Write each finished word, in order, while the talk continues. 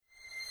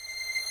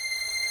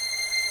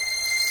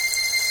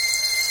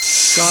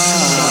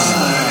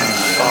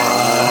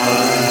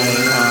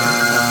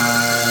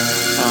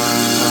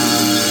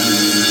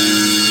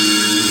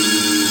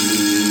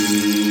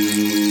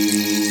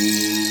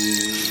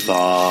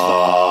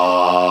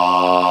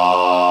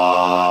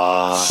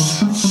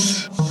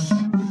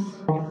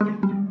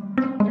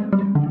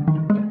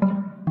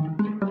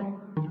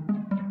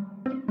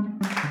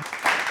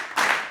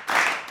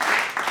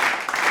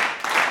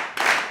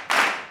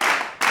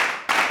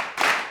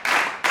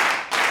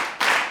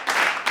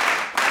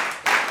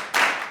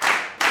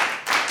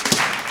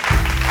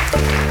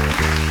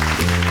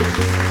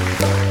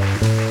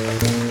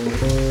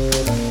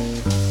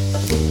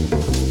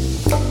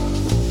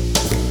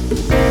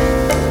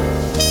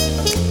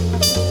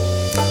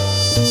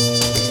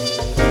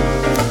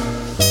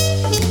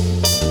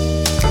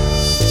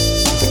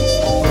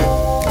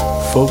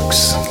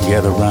Folks,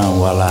 gather round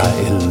while I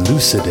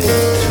elucidate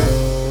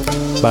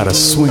about a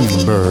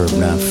swinging bird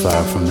not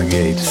far from the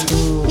gate,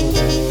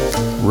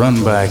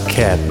 run by a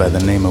cat by the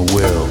name of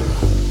Will,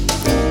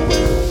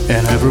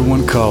 and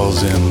everyone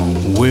calls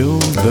him Will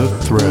the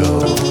Thrill.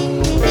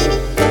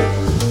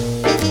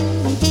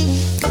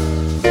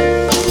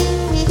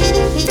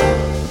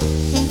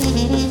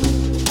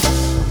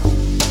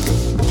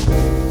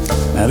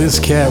 Now this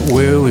cat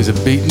Will is a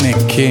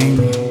beatnik king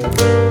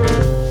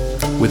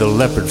with a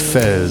leopard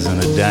fez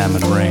and a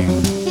diamond ring,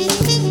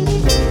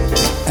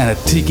 and a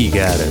tiki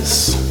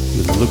goddess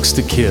with looks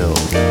to kill.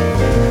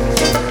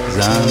 'Cause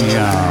I'm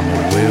Yam,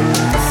 Will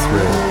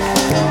Thrill.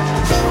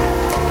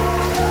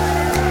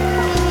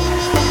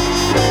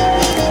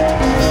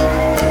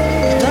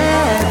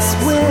 That's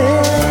Will.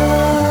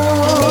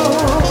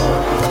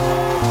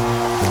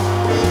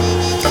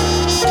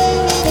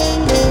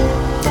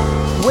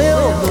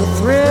 Will the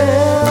Thrill.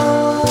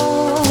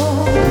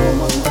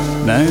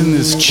 Now in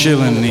this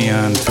chillin'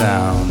 neon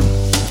town,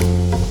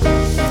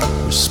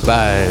 there's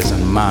spies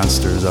and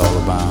monsters all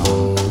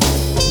abound.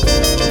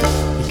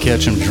 You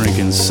catch 'em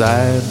drinking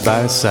side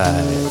by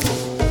side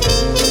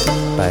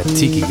by a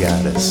tiki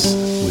goddess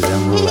with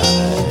emerald eyes.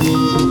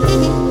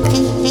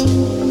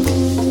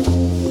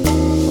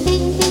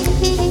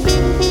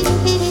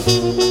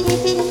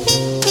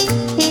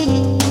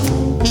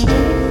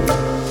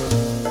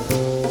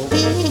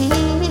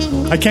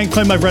 I can't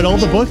claim I've read all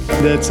the book.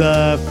 That's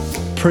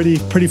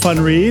pretty fun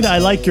read. I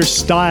like your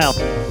style.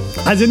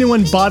 Has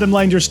anyone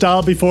bottom-lined your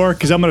style before?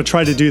 Because I'm going to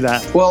try to do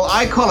that. Well,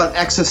 I call it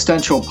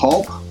existential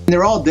pulp.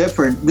 They're all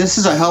different. This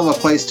is a hell of a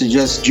place to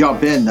just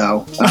jump in,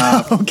 though.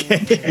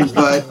 Okay.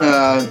 But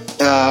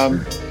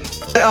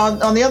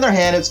on the other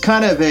hand, it's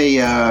kind of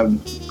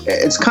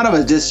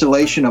a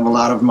distillation of a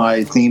lot of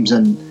my themes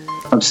and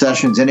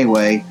obsessions,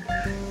 anyway.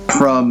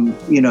 From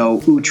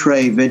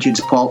outre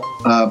vintage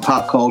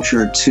pop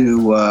culture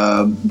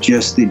to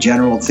just the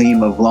general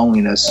theme of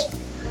loneliness,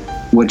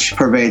 which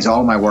pervades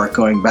all my work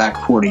going back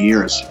 40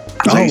 years.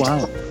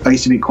 Wow. I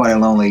used to be quite a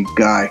lonely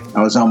guy.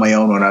 I was on my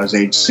own when I was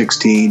age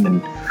 16 and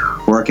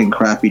working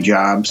crappy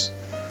jobs.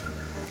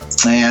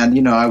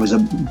 And, I was a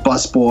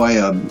busboy,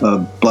 a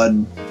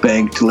blood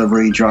bank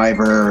delivery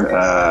driver.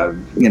 I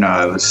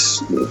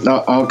was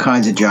all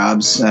kinds of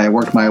jobs. I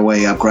worked my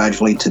way up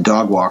gradually to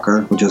dog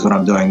walker, which is what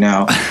I'm doing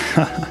now.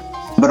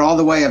 But all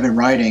the way I've been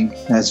writing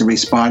as a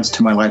response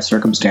to my life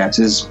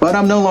circumstances. But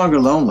I'm no longer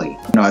lonely.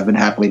 I've been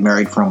happily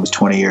married for almost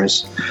 20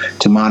 years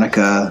to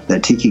Monica, the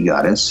tiki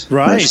goddess.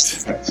 Right.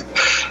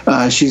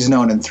 She's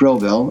known in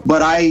Thrillville.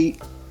 But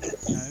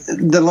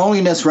the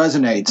loneliness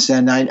resonates,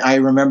 and I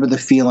remember the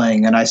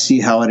feeling, and I see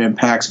how it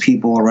impacts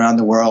people around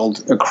the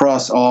world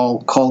across all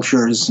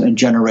cultures and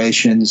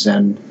generations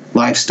and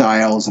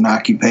lifestyles and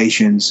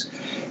occupations.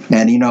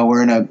 And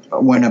we're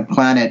in a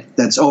planet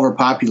that's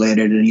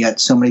overpopulated, and yet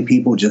so many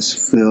people just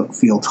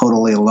feel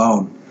totally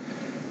alone.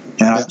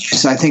 And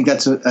I think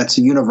that's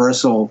a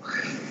universal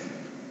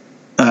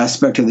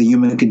aspect of the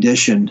human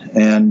condition,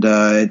 and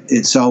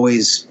it's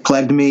always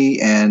plagued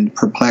me and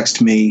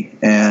perplexed me,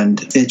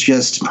 and it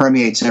just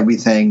permeates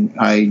everything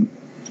I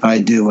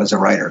do as a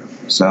writer.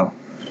 So,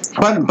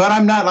 but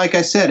I'm not, like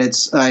I said,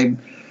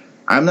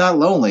 I'm not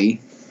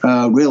lonely,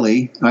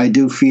 really. I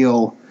do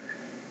feel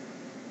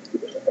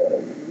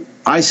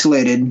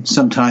isolated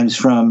sometimes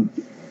from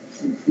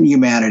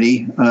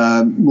humanity,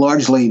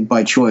 largely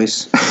by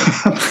choice.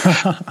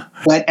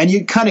 And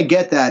you kind of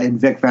get that in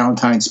Vic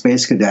Valentine's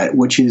Space Cadet,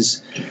 which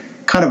is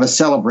kind of a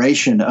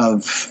celebration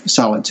of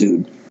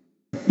solitude,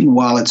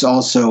 while it's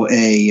also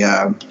a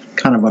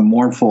kind of a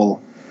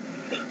mournful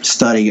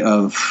study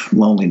of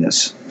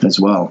loneliness as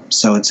well.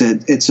 So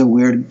it's a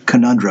weird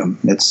conundrum.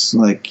 It's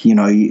like,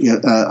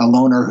 a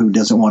loner who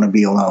doesn't want to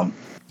be alone.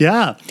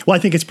 Yeah. Well, I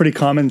think it's pretty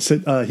common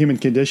human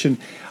condition.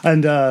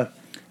 And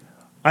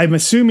I'm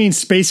assuming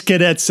Space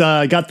Cadets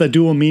got the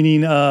dual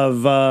meaning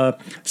of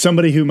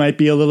somebody who might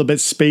be a little bit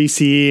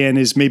spacey and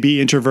is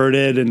maybe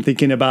introverted and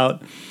thinking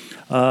about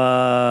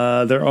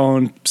their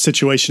own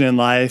situation in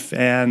life,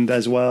 and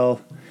as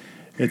well,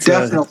 it's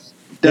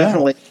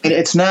definitely. Yeah.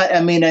 It's not.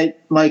 I mean,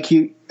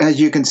 as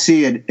you can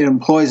see, it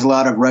employs a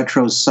lot of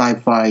retro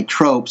sci-fi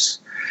tropes,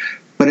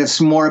 but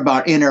it's more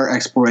about inner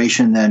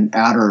exploration than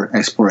outer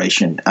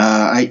exploration.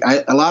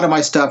 A lot of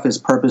my stuff is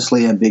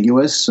purposely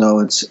ambiguous, so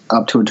it's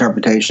up to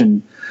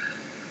interpretation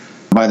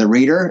by the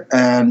reader,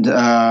 and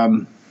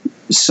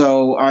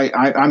so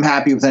I'm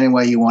happy with any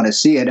way you want to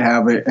see it,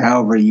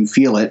 however you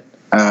feel it.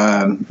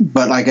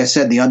 But like I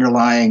said, the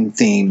underlying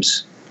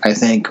themes, I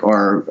think,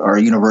 are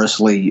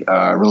universally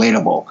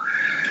relatable,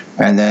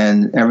 and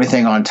then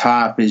everything on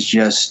top is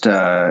just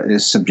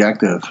is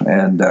subjective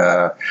and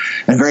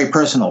very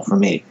personal for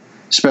me,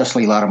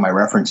 especially a lot of my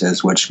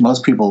references, which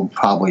most people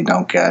probably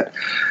don't get.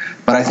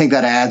 But I think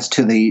that adds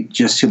to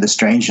the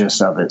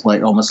strangeness of it,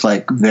 like almost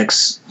like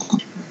Vic's.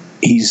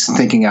 He's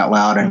thinking out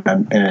loud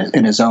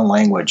in his own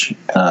language,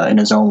 in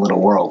his own little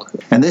world.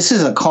 And this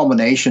is a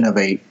culmination of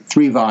a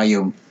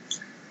 3-volume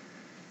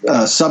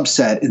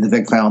subset in the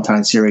Vic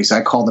Valentine series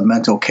I call the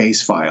Mental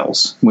Case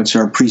Files, which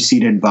are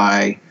preceded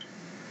by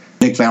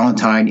Vic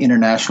Valentine,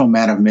 International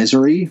Man of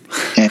Misery,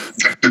 and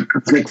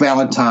Vic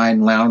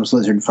Valentine, Lounge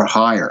Lizard for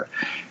Hire.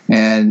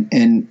 And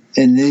in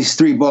these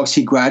 3 books,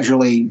 he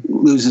gradually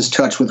loses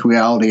touch with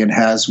reality and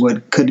has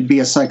what could be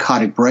a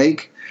psychotic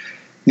break.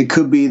 It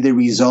could be the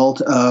result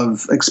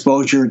of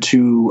exposure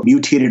to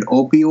mutated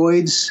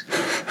opioids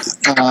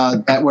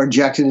that were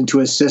injected into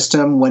his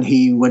system when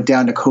he went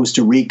down to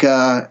Costa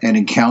Rica and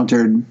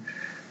encountered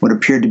what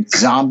appeared to be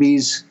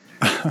zombies,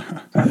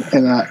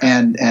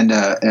 and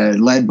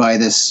led by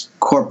this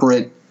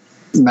corporate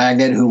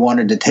magnate who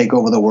wanted to take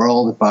over the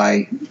world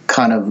by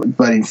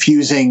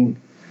infusing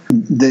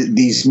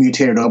these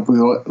mutated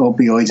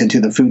opioids into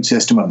the food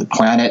system of the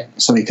planet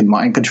so he could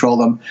mind control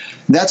them.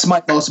 That's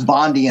my most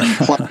Bondian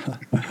plot.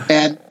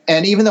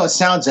 And even though it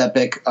sounds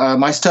epic,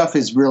 my stuff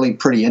is really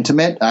pretty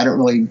intimate. I don't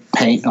really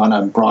paint on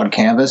a broad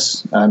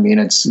canvas. I mean,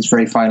 it's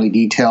very finely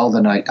detailed,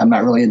 and I'm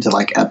not really into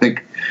like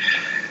epic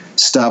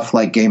stuff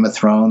like Game of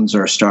Thrones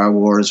or Star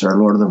Wars or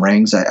Lord of the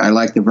Rings. I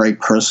like the very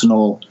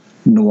personal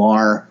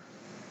noir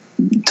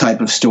type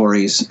of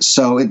stories.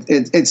 So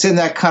it's in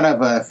that kind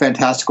of a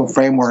fantastical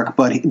framework,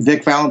 but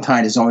Vic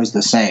Valentine is always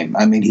the same.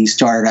 I mean, he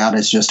started out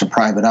as just a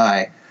private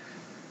eye,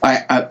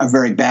 a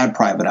very bad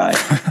private eye.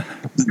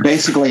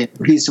 Basically,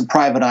 he's a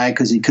private eye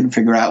because he couldn't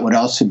figure out what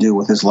else to do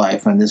with his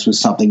life, and this was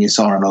something he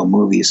saw in an old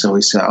movie, so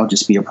he said, I'll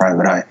just be a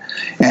private eye.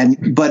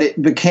 But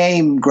it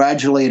became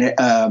gradually,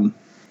 the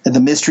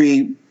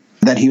mystery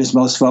that he was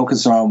most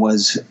focused on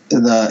was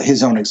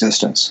his own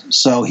existence.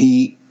 So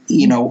he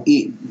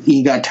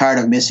got tired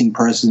of missing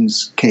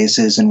persons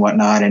cases and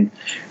whatnot, and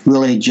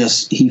really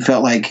he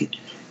felt like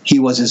he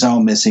was his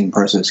own missing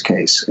persons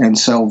case. And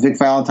so Vic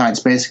Valentine's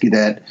basically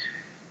that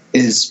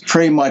is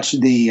pretty much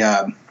the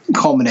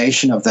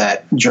culmination of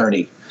that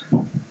journey.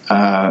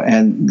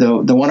 And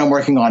the one I'm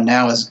working on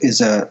now is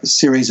a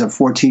series of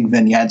 14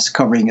 vignettes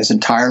covering his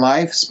entire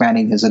life,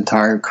 spanning his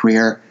entire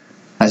career,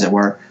 as it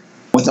were,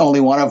 with only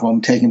one of them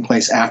taking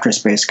place after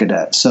Space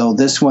Cadet. So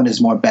this one is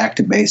more back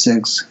to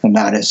basics and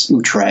not as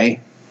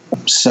outre.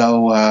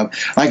 So,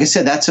 like I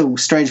said, that's a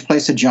strange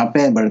place to jump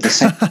in, but at the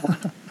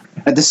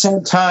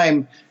same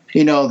time,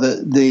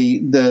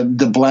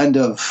 the blend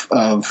of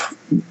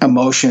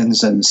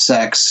emotions and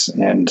sex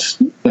and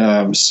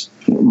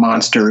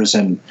monsters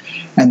and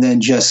then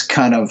just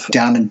kind of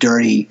down and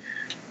dirty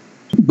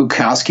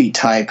Bukowski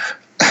type,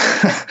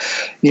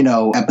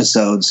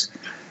 episodes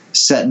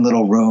set in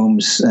little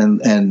rooms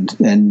and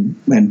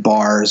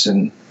bars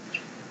and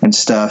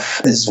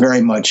stuff is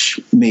very much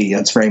me.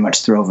 That's very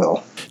much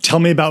Thrillville. Tell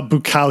me about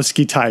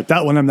Bukowski type.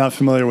 That one I'm not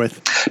familiar with.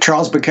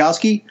 Charles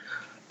Bukowski.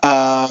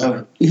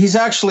 He's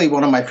actually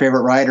one of my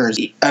favorite writers.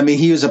 I mean,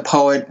 he was a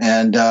poet,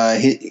 and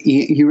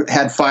he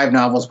had 5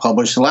 novels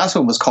published. The last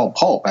one was called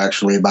Pulp,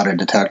 actually, about a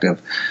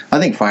detective. I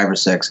think 5 or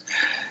 6.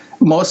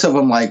 Most of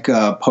them like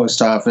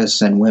Post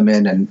Office and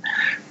Women, and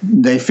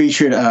they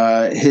featured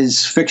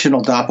his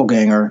fictional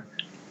doppelganger,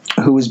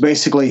 who was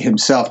basically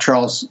himself,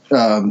 Charles,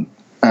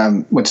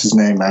 what's his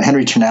name,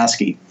 Henry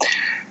Chinaski,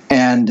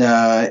 and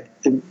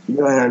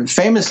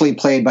famously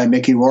played by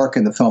Mickey Rourke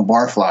in the film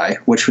Barfly,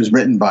 which was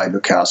written by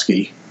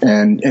Bukowski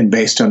and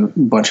based on a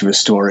bunch of his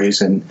stories.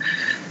 And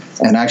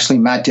actually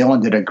Matt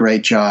Dillon did a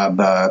great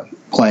job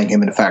playing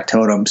him in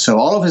Factotum. So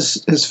all of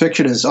his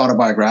fiction is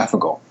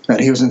autobiographical. And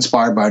he was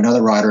inspired by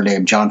another writer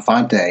named John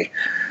Fante,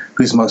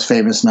 whose most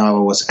famous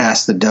novel was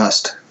Ask the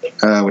Dust,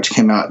 which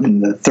came out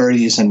in the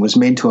 30s and was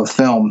made to a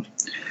film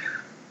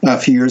a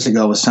few years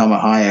ago with Salma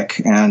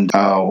Hayek. And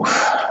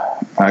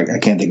I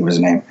can't think of his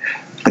name,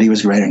 but he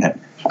was great in it.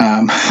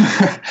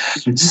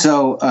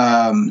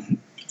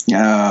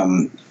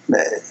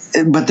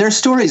 But their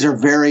stories are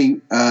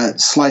very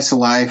slice of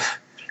life,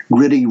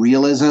 gritty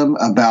realism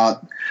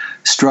about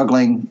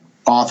struggling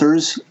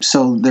authors.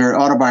 So they're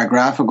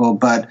autobiographical,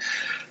 but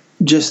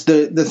just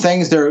the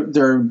things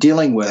they're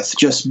dealing with,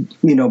 just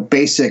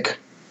basic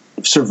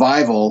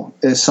survival,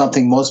 is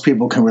something most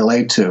people can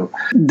relate to.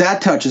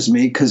 That touches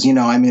me because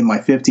I'm in my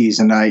 50s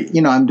and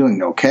I'm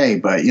doing okay,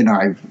 but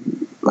none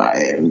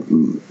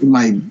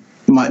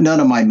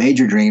of my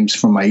major dreams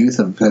from my youth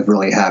have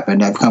really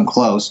happened. I've come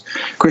close.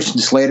 Christian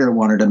Slater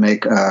wanted to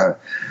make a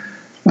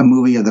a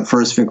movie of the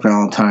first Vic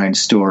Valentine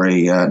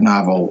story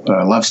novel,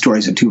 Love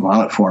Stories Are Too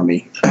Violent for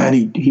Me.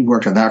 And he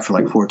worked on that for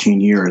like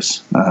 14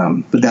 years.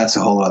 But that's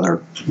a whole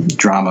other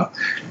drama.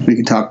 We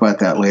can talk about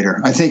that later.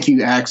 I think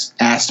you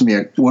asked me,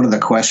 one of the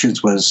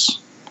questions was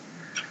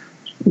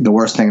the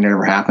worst thing that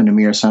ever happened to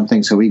me or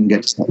something. So we can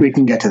get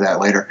to that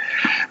later.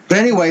 But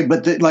anyway,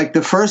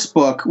 the first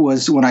book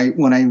was when I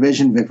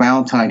envisioned Vic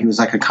Valentine, he was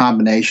like a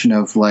combination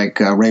of like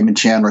Raymond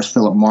Chandler's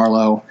Philip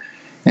Marlowe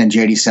and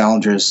J.D.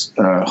 Salinger's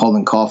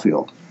Holden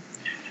Caulfield.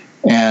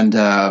 And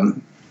I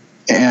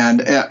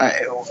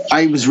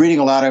was reading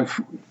a lot of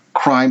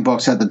crime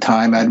books at the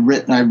time. I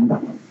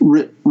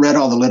read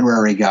all the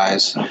literary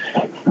guys,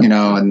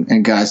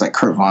 and guys like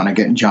Kurt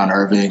Vonnegut and John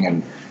Irving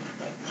and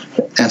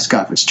F.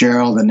 Scott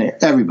Fitzgerald and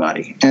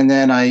everybody. And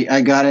then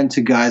I got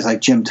into guys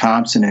like Jim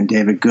Thompson and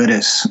David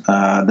Goodis.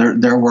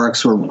 Their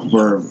works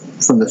were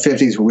from the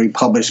 50s, were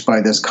republished by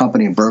this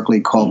company in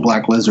Berkeley called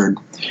Black Lizard,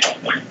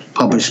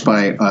 published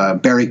by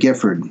Barry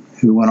Gifford,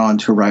 who went on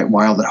to write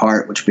Wild at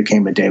Heart, which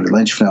became a David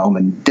Lynch film.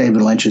 And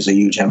David Lynch is a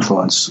huge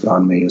influence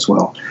on me as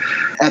well.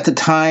 At the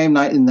time,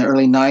 in the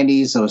early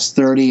 90s, I was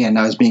 30, and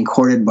I was being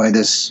courted by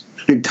this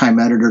big-time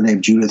editor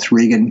named Judith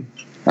Regan.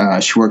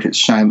 She worked at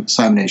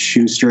Simon &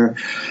 Schuster.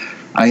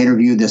 I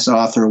interviewed this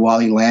author,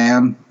 Wally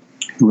Lamb,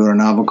 who wrote a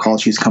novel called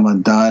She's Come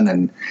Undone,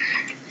 and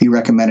he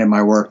recommended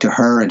my work to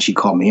her, and she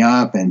called me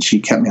up, and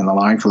she kept me on the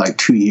line for like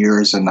 2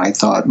 years, and I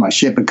thought my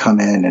ship had come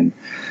in, and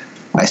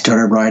I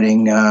started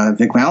writing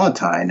Vic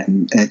Valentine,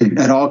 and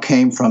it all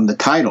came from the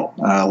title,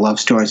 Love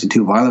Stories Are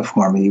Too Violent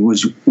for Me,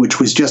 which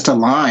was just a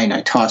line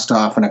I tossed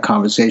off in a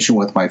conversation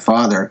with my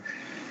father.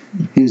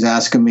 He was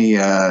asking me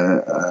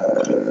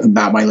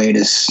about my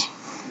latest,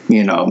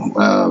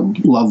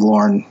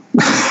 lovelorn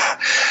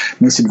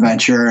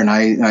misadventure, and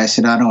I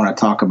said, I don't want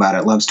to talk about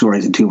it. Love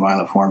Stories Are Too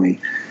Violent for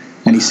Me.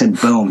 And he said,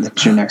 boom,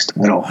 that's your next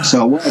title.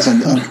 So it was,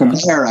 and from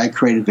there I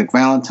created Vic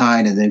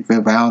Valentine, and then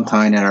Vic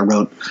Valentine, and I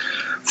wrote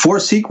 4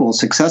 sequels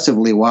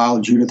successively while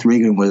Judith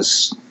Regan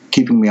was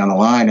keeping me on the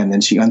line, and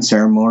then she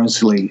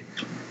unceremoniously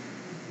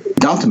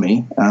dumped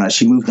me.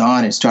 She moved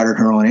on and started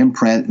her own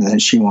imprint, and then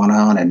she went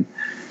on and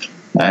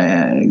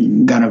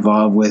got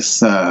involved with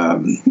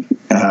God,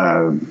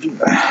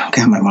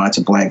 my mind's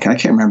a blank. I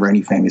can't remember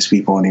any famous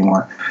people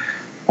anymore.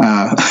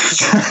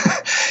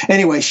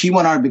 Anyway, she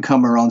went on to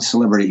become her own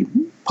celebrity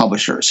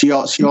publisher. She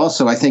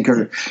also, I think,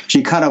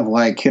 she kind of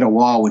like hit a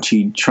wall when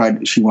she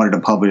wanted to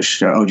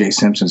publish O.J.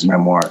 Simpson's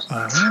memoirs.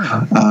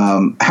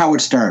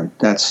 Howard Stern.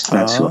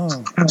 That's who.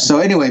 So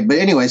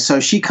anyway, so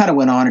she kind of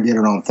went on and did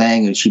her own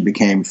thing, and she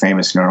became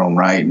famous in her own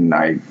right. And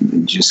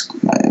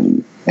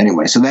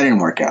anyway, so that didn't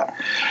work out.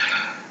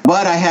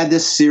 But I had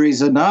this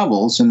series of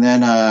novels, and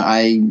then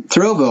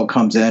Thrillville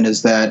comes in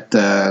is that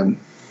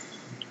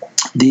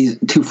these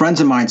 2 friends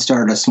of mine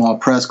started a small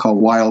press called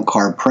Wild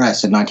Card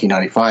Press in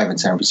 1995 in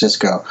San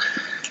Francisco,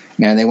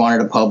 and they wanted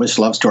to publish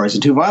Love Stories Are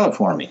Too Violent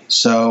for Me.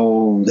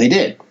 So they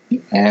did.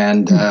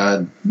 And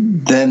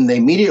then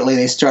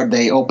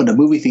they opened a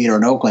movie theater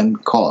in Oakland.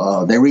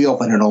 They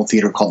reopened an old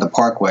theater called the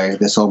Parkway,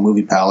 this old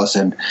movie palace,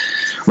 and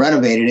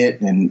renovated it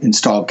and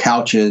installed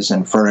couches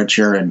and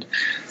furniture, and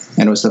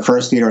it was the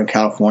first theater in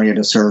California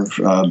to serve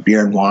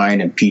beer and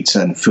wine and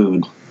pizza and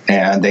food.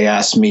 And they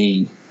asked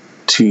me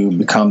to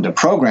become the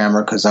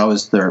programmer because I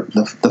was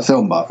the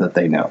film buff that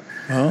they know.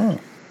 Oh.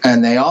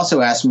 And they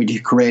also asked me to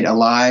create a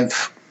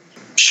live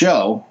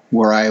show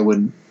where I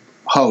would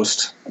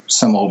host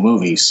some old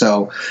movies.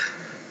 So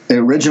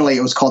originally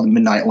it was called the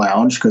Midnight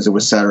Lounge because it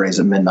was Saturdays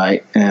at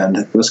midnight, and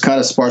it was kind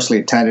of sparsely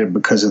attended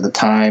because of the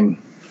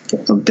time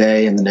of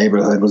day, and the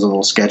neighborhood was a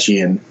little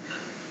sketchy and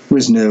it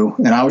was new.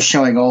 And I was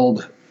showing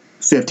old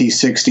 50s,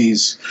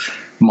 60s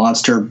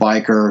monster,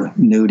 biker,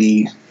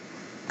 nudie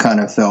kind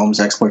of films,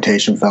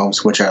 exploitation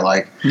films, which I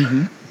like.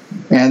 Mm-hmm.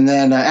 And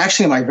then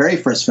actually my very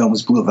first film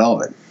was Blue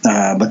Velvet.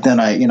 But then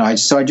I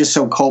just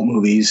saw cult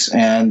movies,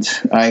 and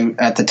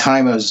at the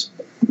time I was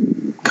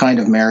kind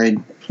of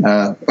married.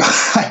 I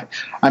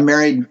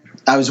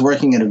was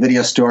working in a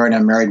video store, and I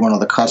married one of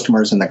the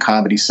customers in the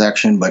comedy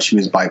section, but she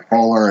was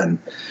bipolar, and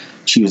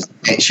she was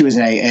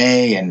in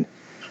AA, and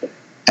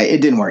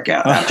it didn't work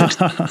out.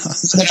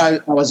 I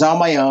was on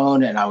my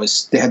own, and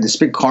they had this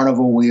big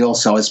carnival wheel,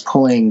 so I was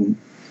pulling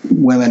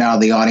women out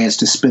of the audience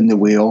to spin the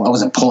wheel. I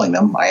wasn't pulling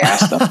them. I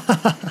asked them,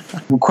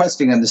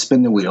 requesting them to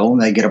spin the wheel,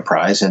 and they get a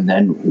prize. And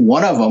then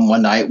one of them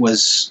one night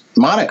was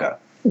Monica.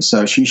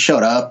 So she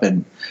showed up,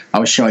 and I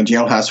was showing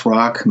Jailhouse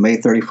Rock, May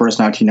 31st,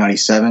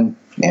 1997.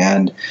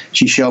 And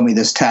she showed me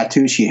this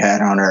tattoo she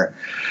had on her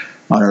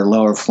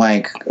lower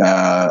flank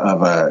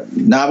of a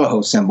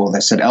Navajo symbol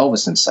that said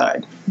Elvis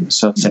inside.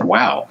 So I said,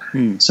 wow.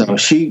 So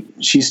she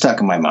stuck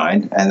in my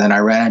mind. And then I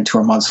ran into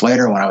her months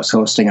later when I was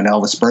hosting an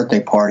Elvis birthday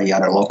party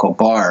at a local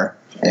bar,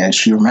 and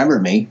she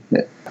remembered me.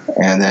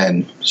 And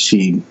then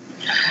she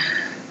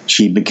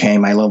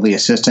became my lovely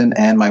assistant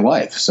and my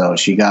wife. So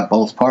she got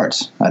both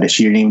parts.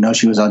 She didn't even know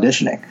she was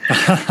auditioning.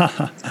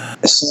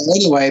 So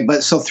anyway,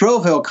 so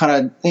Thrillville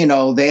kind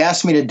of, they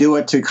asked me to do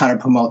it to kind of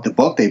promote the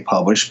book they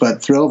published, but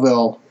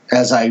Thrillville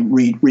as I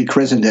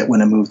rechristened it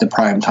when it moved to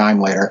prime time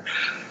later,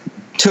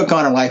 took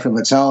on a life of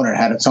its own and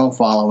had its own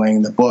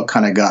following. The book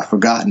kind of got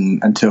forgotten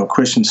until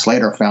Christian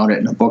Slater found it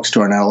in a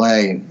bookstore in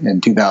L.A.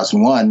 in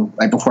 2001,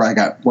 right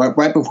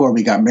before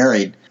we got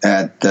married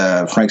at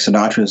Frank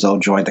Sinatra's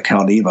old joint, the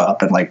Calneva,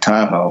 up in Lake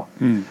Tahoe,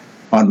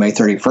 on May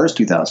 31st,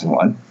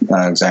 2001,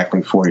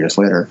 exactly 4 years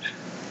later.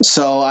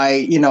 So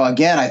I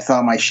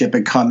thought my ship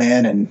had come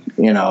in, and,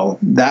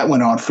 that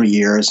went on for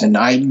years. And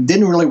I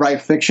didn't really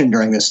write fiction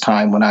during this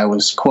time when I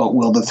was, quote,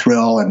 Will the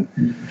Thrill, and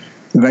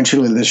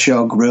eventually the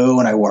show grew,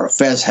 and I wore a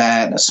fez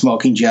hat and a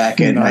smoking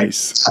jacket.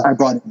 Nice. And I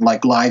brought in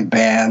like live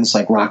bands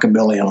like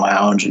Rockabilly and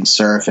Lounge and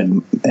Surf,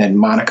 and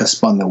Monica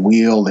Spun the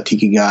Wheel, the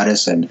Tiki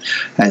Goddess, and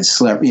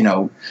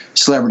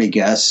celebrity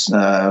guests,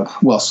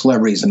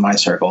 celebrities in my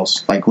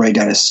circles like Ray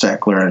Dennis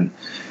Steckler and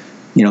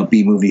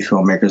B-movie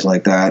filmmakers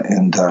like that,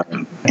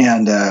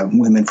 and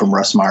women from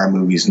Russ Meyer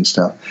movies and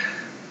stuff.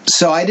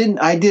 So I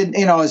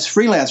was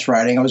freelance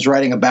writing. I was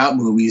writing about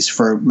movies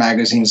for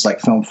magazines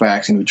like Film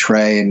Facts and Outre,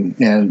 and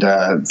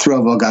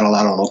Thrillville got a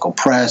lot of local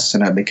press,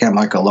 and I became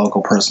like a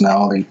local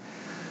personality.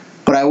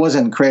 But I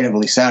wasn't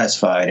creatively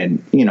satisfied,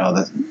 and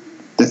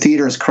the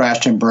theaters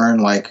crashed and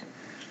burned like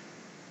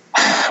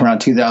around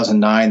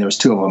 2009. There was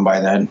 2 of them by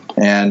then,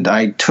 and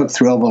I took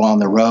Thrillville on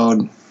the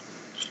road.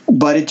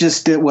 But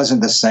it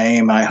wasn't the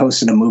same. I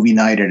hosted a movie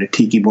night at a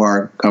tiki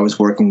bar I was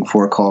working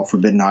for called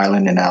Forbidden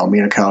Island in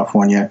Alameda,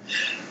 California.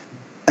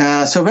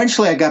 So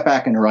eventually I got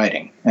back into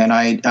writing, and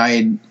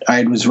I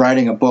was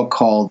writing a book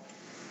called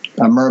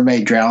A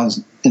Mermaid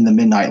Drowns in the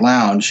Midnight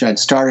Lounge. I'd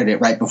started it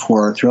right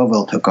before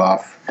Thrillville took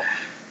off,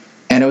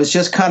 and it was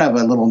just kind of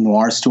a little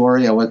noir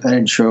story. I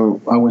wasn't sure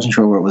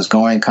where it was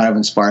going, kind of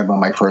inspired by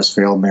my first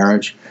failed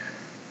marriage.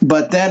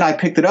 But then I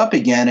picked it up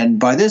again, and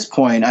by this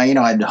point,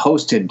 I'd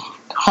hosted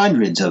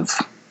hundreds of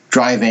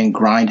drive-in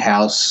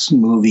grindhouse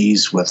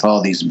movies with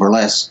all these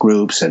burlesque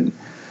groups, and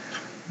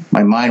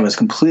my mind was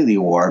completely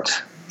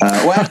warped.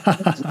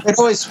 It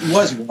always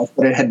was warped,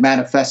 but it had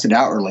manifested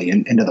outwardly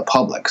into the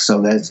public,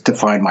 so that's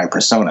defined my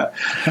persona.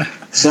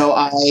 So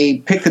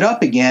I picked it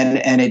up again,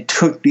 and it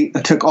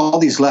took all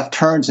these left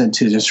turns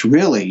into this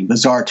really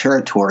bizarre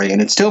territory,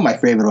 and it's still my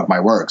favorite of my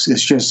works.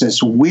 It's just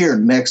this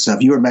weird mix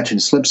of, you were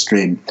mentioning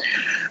Slipstream,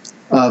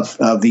 of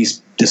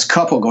this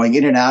couple going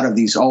in and out of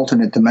these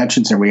alternate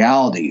dimensions and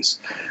realities,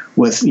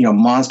 with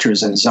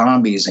monsters and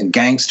zombies and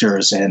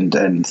gangsters and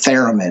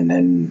theremin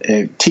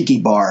and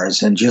tiki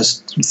bars and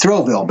just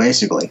Thrillville,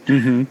 basically.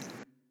 Mm-hmm.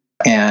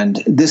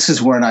 And this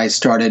is when I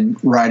started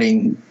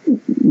writing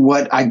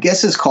what I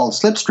guess is called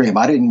Slipstream.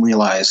 I didn't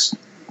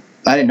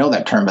know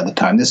that term at the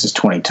time. This is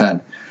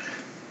 2010.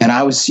 And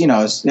I was,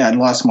 I'd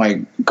lost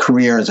my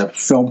career as a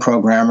film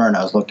programmer, and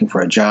I was looking for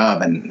a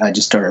job, and I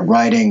just started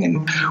writing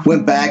and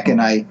went back,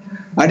 and I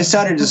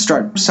decided to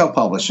start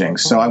self-publishing.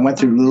 So I went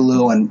through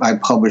Lulu, and I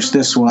published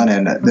this one,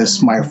 and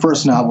my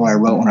first novel I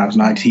wrote when I was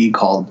 19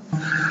 called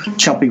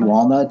Chumpy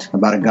Walnut,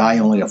 about a guy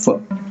only a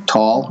foot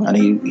tall, and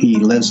he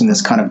lives in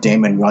this kind of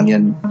Damon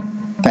Runyon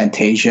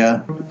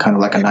fantasia, kind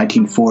of like a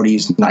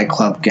 1940s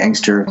nightclub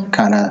gangster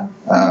kind of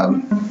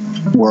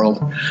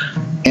world.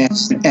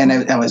 And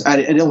I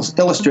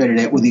illustrated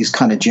it with these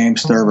kind of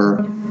James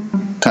Thurber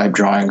type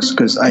drawings,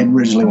 because I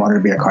originally wanted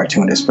to be a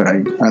cartoonist, but I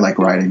like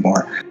writing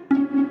more.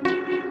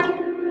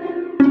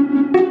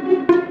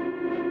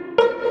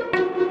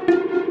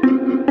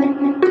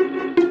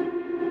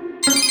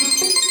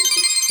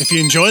 If you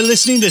enjoy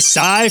listening to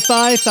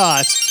Sci-Fi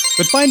Thoughts,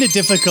 but find it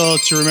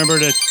difficult to remember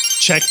to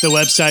check the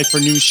website for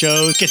new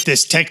shows, get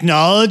this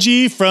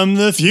technology from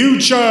the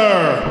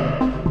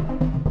future.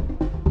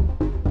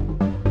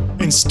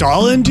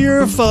 Install into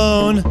your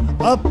phone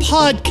a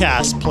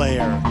podcast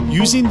player.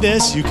 Using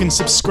this, you can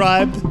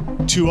subscribe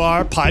to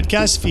our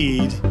podcast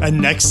feed,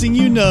 and next thing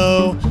you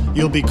know,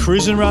 you'll be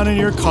cruising around in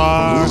your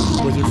car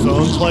with your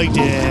phone plugged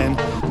in,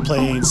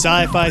 playing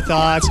Sci-Fi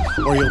Thoughts,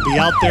 or you'll be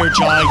out there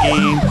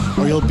jogging,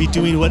 or you'll be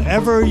doing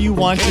whatever you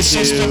want to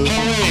do.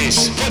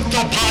 Police, put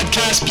the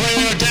podcast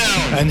player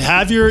down. And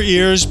have your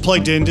ears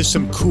plugged into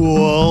some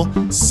cool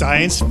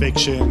science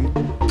fiction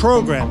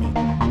programming.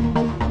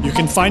 You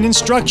can find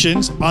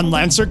instructions on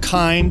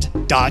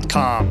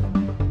lancerkind.com.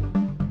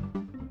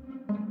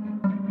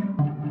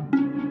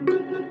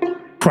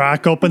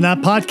 Crack open that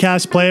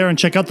podcast player and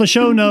check out the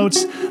show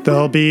notes.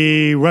 There'll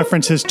be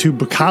references to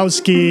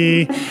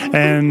Bukowski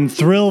and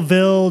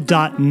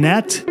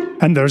Thrillville.net.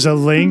 And there's a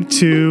link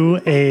to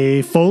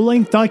a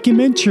full-length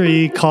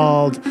documentary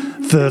called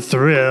The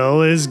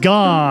Thrill Is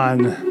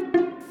Gone.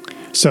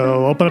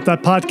 So open up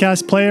that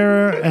podcast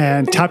player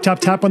and tap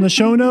on the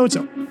show notes,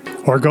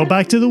 or go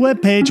back to the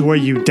webpage where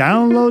you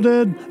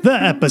downloaded the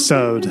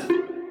episode.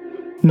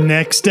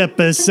 Next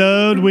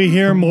episode, we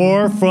hear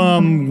more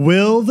from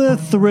Will the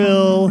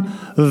Thrill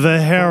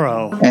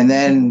Viharo. And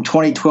then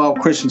 2012,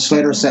 Christian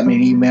Slater sent me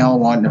an email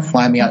wanting to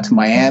fly me out to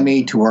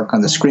Miami to work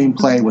on the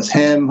screenplay with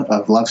him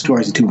of Love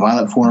Stories Are Too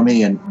Violent for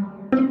Me. And